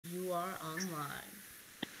are online.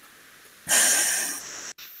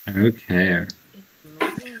 Okay. It's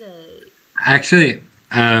amazing day. Actually,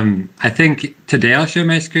 I think today I'll share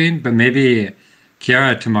my screen, but maybe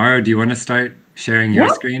Kiara, tomorrow, do you want to start sharing your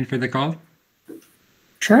Yeah. screen for the call?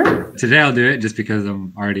 Sure. Today I'll do it just because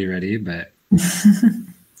I'm already ready, but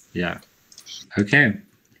yeah. Okay.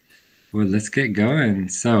 Well, let's get going.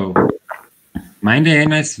 So, Mind a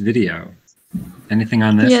nice video. Anything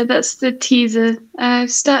on this? Yeah, that's the teaser.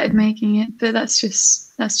 I've started making it, but that's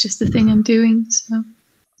just the thing I'm doing. So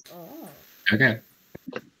Oh, Okay.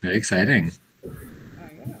 Very exciting.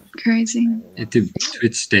 yeah. crazy. I will It to see it.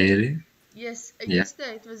 Twitch daily. Yes, Yeah.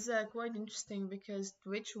 yesterday it was quite interesting because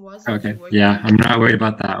Twitch wasn't Okay. working. Yeah, I'm not worried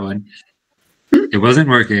about that one. It wasn't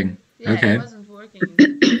working. Yeah, Okay. it wasn't working.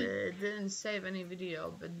 It didn't save any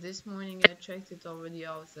video, but this morning I checked it already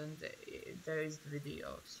out and there is the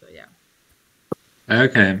video. So yeah.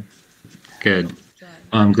 Okay. Good. Trying.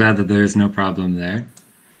 Well, I'm glad that there's no problem there.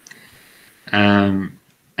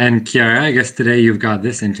 And Kiara, I guess today you've got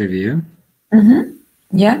this interview. Mm-hmm.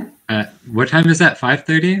 Yeah. What time is that?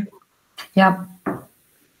 5:30? Yeah.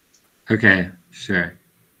 Okay, sure.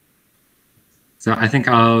 So I think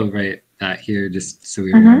I'll write that here just so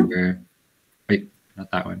we Mhm. remember. Wait, not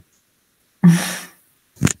that one.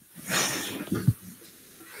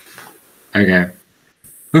 Okay.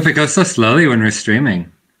 Oof, it goes so slowly when we're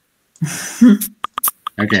streaming.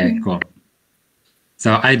 Okay, cool.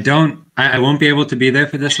 So I won't be able to be there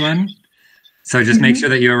for this one. So just make sure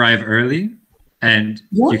that you arrive early and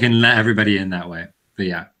Yeah. you can let everybody in that way. But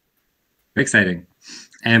yeah, very exciting.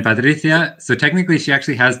 And Patricia, so technically she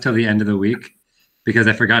actually has till the end of the week because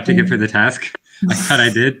I forgot to give her the task. I thought I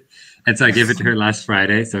did. And so I gave it to her last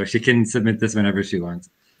Friday. So she can submit this whenever she wants.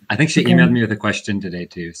 I think she Okay. emailed me with a question today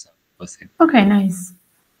too. So we'll see. Okay, nice.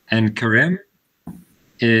 And Karim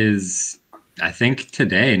is, I think,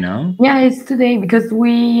 today, no? Yeah, it's today because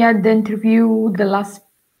we had the interview last week.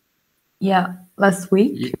 Yeah,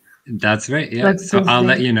 that's right. Yeah. Like So I'll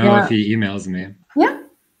let Tuesday. you know Yeah. if he emails me. Yeah.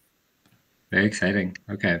 Very exciting.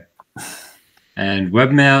 Okay. And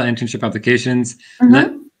webmail, internship applications.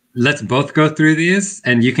 Mhm. Let's both go through these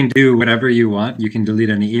and you can do whatever you want. You can delete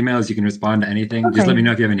any emails. You can respond to anything. Just Okay. let me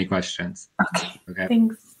know if you have any questions. Okay. Okay.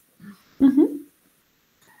 Thanks. Mm-hmm.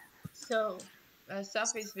 So,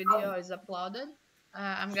 Sophie's video is uploaded.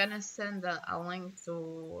 I'm gonna send a link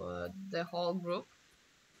to the whole group.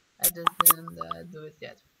 I just didn't do it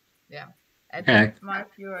yet. Yeah. I Okay. put Mark,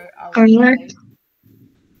 you are Alright.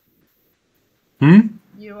 outside.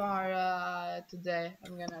 You are today.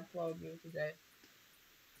 I'm gonna upload you today.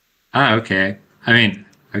 Ah, okay. I mean,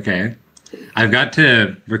 okay. I've got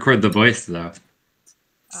to record the voice though.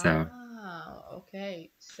 So Okay.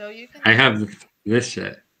 So you can. I have this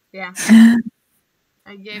shit. Yeah.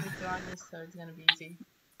 I gave it to Anya, so it's gonna be easy.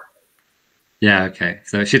 Yeah, okay.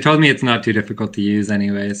 So she told me it's not too difficult to use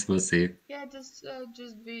anyways. We'll see. Yeah, just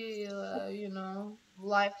be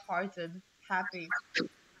light-hearted, happy.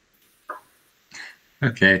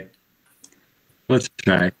 Okay. Let's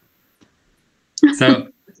try.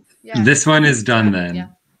 So Yeah. this one is done then. Yeah.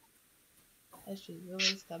 I should really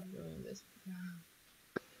stop doing this.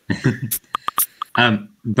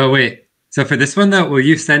 But wait. So for this one though, will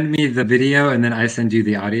you send me the video and then I send you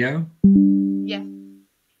the audio? Yeah.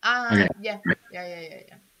 Okay. Yeah.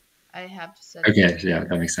 I have to set Okay, it. yeah,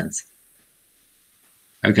 that makes sense.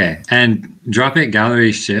 Okay, and drop it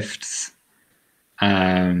gallery shifts.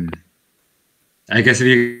 I guess if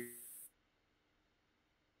you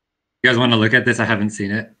guys want to look at this, I haven't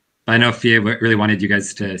seen it. But I know Fia really wanted you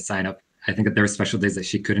guys to sign up. I think that there were special days that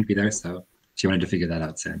she couldn't be there, so she wanted to figure that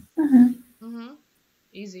out soon. Mm-hmm.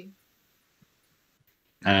 Easy.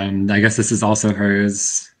 I guess this is also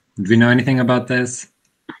hers. Do we know anything about this?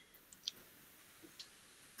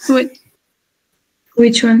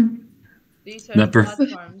 Which one? These are The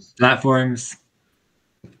platforms. Platforms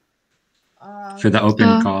for the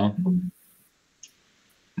open call.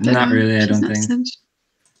 Not really, I don't think.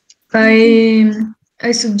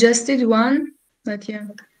 I suggested one, but yeah.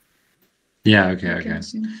 Yeah, okay.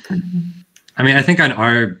 I mean, I think on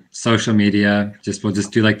our social media, we'll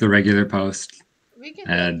just do like the regular post. We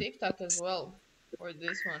can do TikTok as well for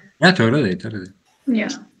this one. Yeah, totally. Yeah.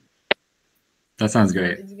 That sounds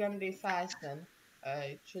great. It's gonna be fast then.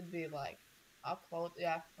 It should be like upload.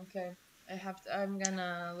 Yeah, okay. I'm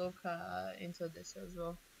gonna look into this as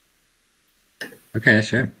well. Okay,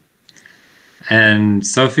 sure. And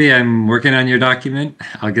Sophie, I'm working on your document.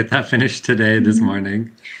 I'll get that finished today, this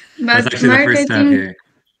morning. But That's actually Mark, the first tab here.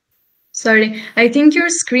 Sorry, I think your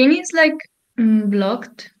screen is like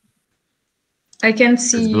blocked. I can't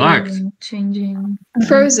see It's blocked. you changing.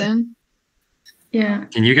 Frozen. Yeah.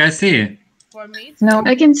 Can you guys see it? For me, it's No.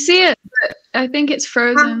 I can see it, but I think it's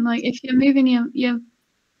frozen. Like if you're moving your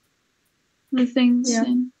the things. Yeah.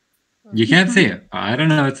 In. You can't see it. Oh, I don't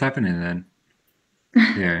know what's happening then.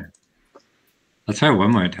 Here. Let's try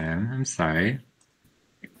one more time. I'm sorry.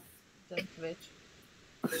 the Twitch.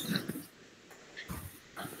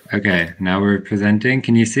 Okay, now we're presenting.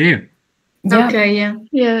 Can you see? Yeah. Okay, yeah.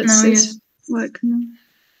 Yeah, it's, No, it's working.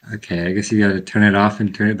 Okay, I guess you gotta turn it off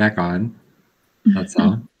and turn it back on. That's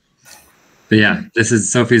all. But yeah, this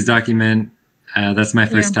is Sophie's document. That's my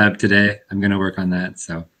first tab today. I'm gonna work on that,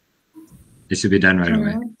 so it should be done right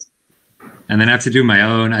away. Alright. And then I have to do my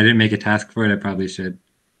own. I didn't make a task for it. I probably should,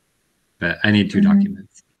 but I need 2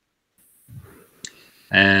 documents.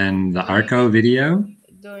 And the Arco video.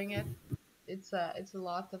 Doing it. It's a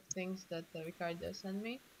lot of things that Ricardo sent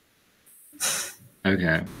me.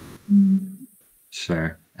 Okay.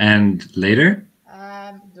 Sure. And later?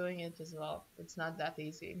 I'm doing it as well. It's not that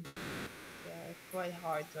easy. Yeah, it's quite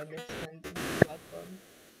hard to understand the platform.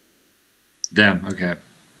 Damn. Okay.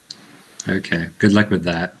 Okay. Good luck with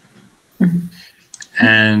that.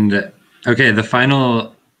 And okay, the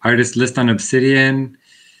final artist list on Obsidian.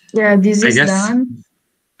 Yeah, this is guess- done.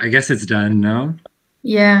 I guess it's done. No.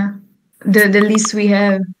 Yeah. The list we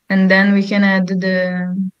have, and then we can add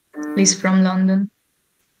the list from London.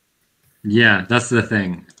 Yeah, that's the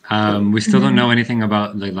thing. We still don't know anything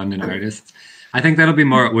about the London artists. I think that'll be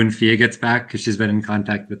more when Fia gets back because she's been in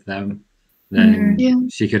contact with them. Then Yeah.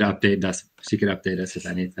 she could update us. She could update us with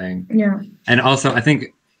anything. Yeah. And also, I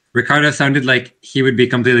think Ricardo sounded like he would be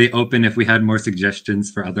completely open if we had more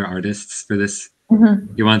suggestions for other artists for this.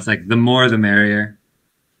 He wants like the more the merrier.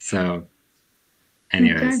 So,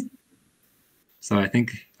 anyways, Okay. so I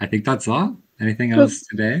think that's all. Anything else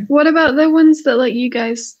today? What about the ones that like you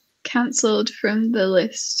guys cancelled from the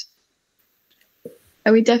list?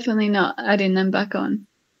 Are we definitely not adding them back on?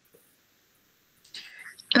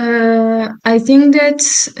 I think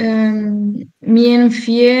that me and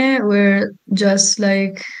Fie were just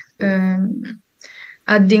like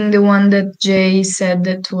adding the one that Jay said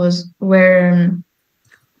that were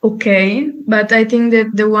okay, but I think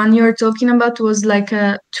that the one you're talking about was like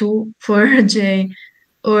a 2 for Jay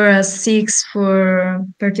or a 6 for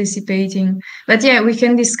participating. But yeah, we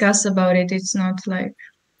can discuss about it. It's not like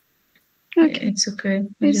Okay. it's okay.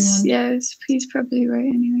 He's probably right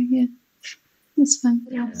anyway. Yeah, that's fine.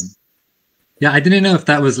 Yeah, I didn't know if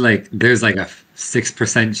that was like there's like a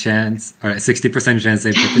 6% chance or a 60% chance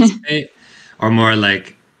they participate, or more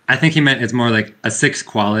like I think he meant it's more like a 6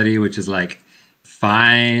 quality, which is like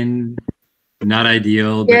fine, not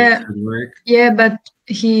ideal, but it could work. Yeah, but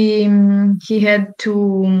he had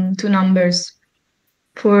two numbers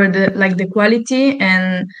for the quality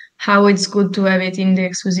and how it's good to have it in the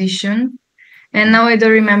exposition. And now I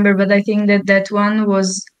don't remember, but I think that one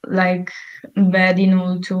was like bad in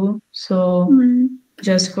all too. So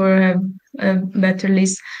just for a better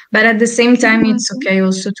list. But at the same time, it's okay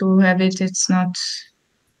also to have it. It's not.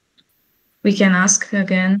 We can ask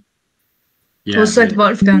again. Yeah, Also at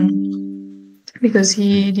Wolfgang, because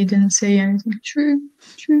he didn't say anything. True.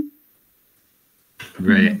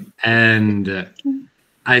 Right. And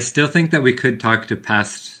I still think that we could talk to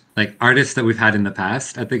past like artists that we've had in the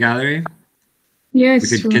past at the gallery.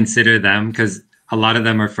 Yes, We could consider them because a lot of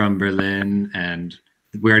them are from Berlin and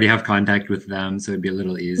we already have contact with them, so it'd be a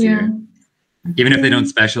little easier. Even if they don't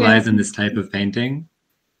specialize in this type of painting.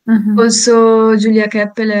 Also, Julia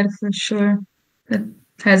Keppeler for sure. That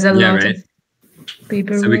has a lot of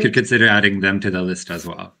paperwork. So we could consider adding them to the list as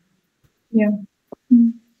well. Yeah.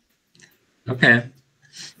 Okay.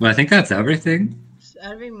 Well, I think that's everything.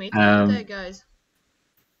 Are we meeting today, guys?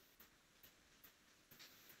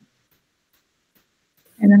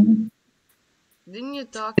 I don't know. Didn't you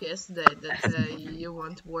talk yesterday that you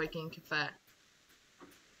want to work in cafe?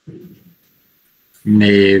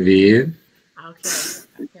 Maybe.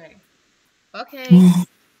 Okay.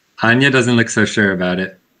 Anya doesn't look so sure about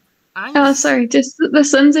it. Oh, sorry. Just the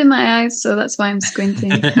sun's in my eyes, so that's why I'm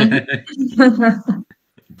squinting.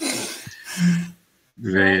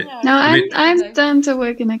 Right. No, I'm down to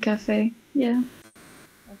work in a cafe. Yeah.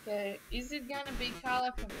 Okay. Is it gonna be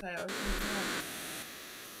Kala cafe or something?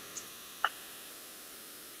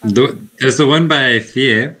 There's the one by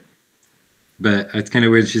Fie, but it's kind of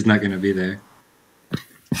weird she's not going to be there.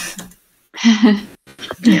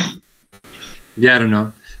 Yeah, I don't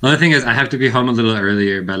know. The only thing is I have to be home a little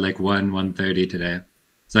earlier by like 1:30 today.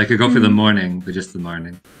 So I could go for the morning, but just the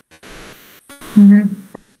morning.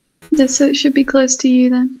 So it should be close to you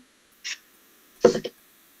then.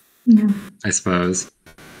 I suppose.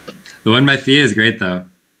 The one by Fie is great though.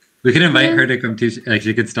 We could invite Yeah. her to come too. Like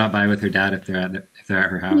she could stop by with her dad if they're at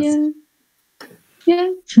her house. Yeah.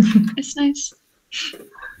 Yeah. It's nice.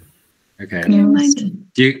 Okay. Never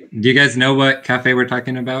mind. Do you guys know what cafe we're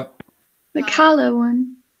talking about? The Kala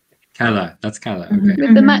one Kala. That's Kala. Okay.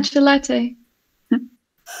 with the matcha latte.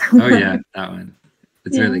 Oh yeah, that one.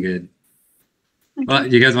 It's Yeah. really good. Okay. Well,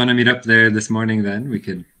 you guys want to meet up there this morning? Then we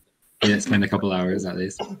could spend a couple hours at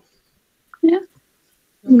least. Yeah.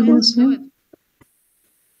 Okay, let's do it.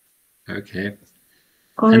 Okay.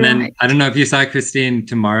 All And then right. I don't know if you saw Christine.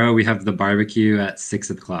 Tomorrow we have the barbecue at 6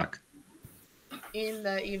 o'clock. In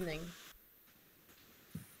the evening,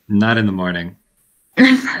 Not in the morning.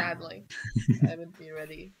 sadly. I would be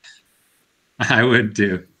ready. I would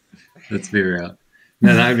too. Let's be real.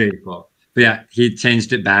 No, that would be cool. But yeah, he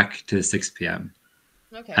changed it back to 6 p.m.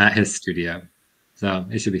 Okay, at his studio. So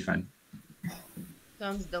it should be fun.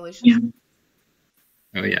 sounds delicious. Yeah.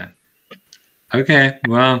 Oh yeah. Okay.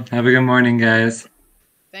 Well, have a good morning, guys.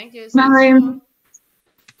 Thank you. Bye. See you soon.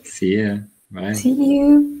 See ya. Bye. See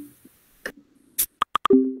you.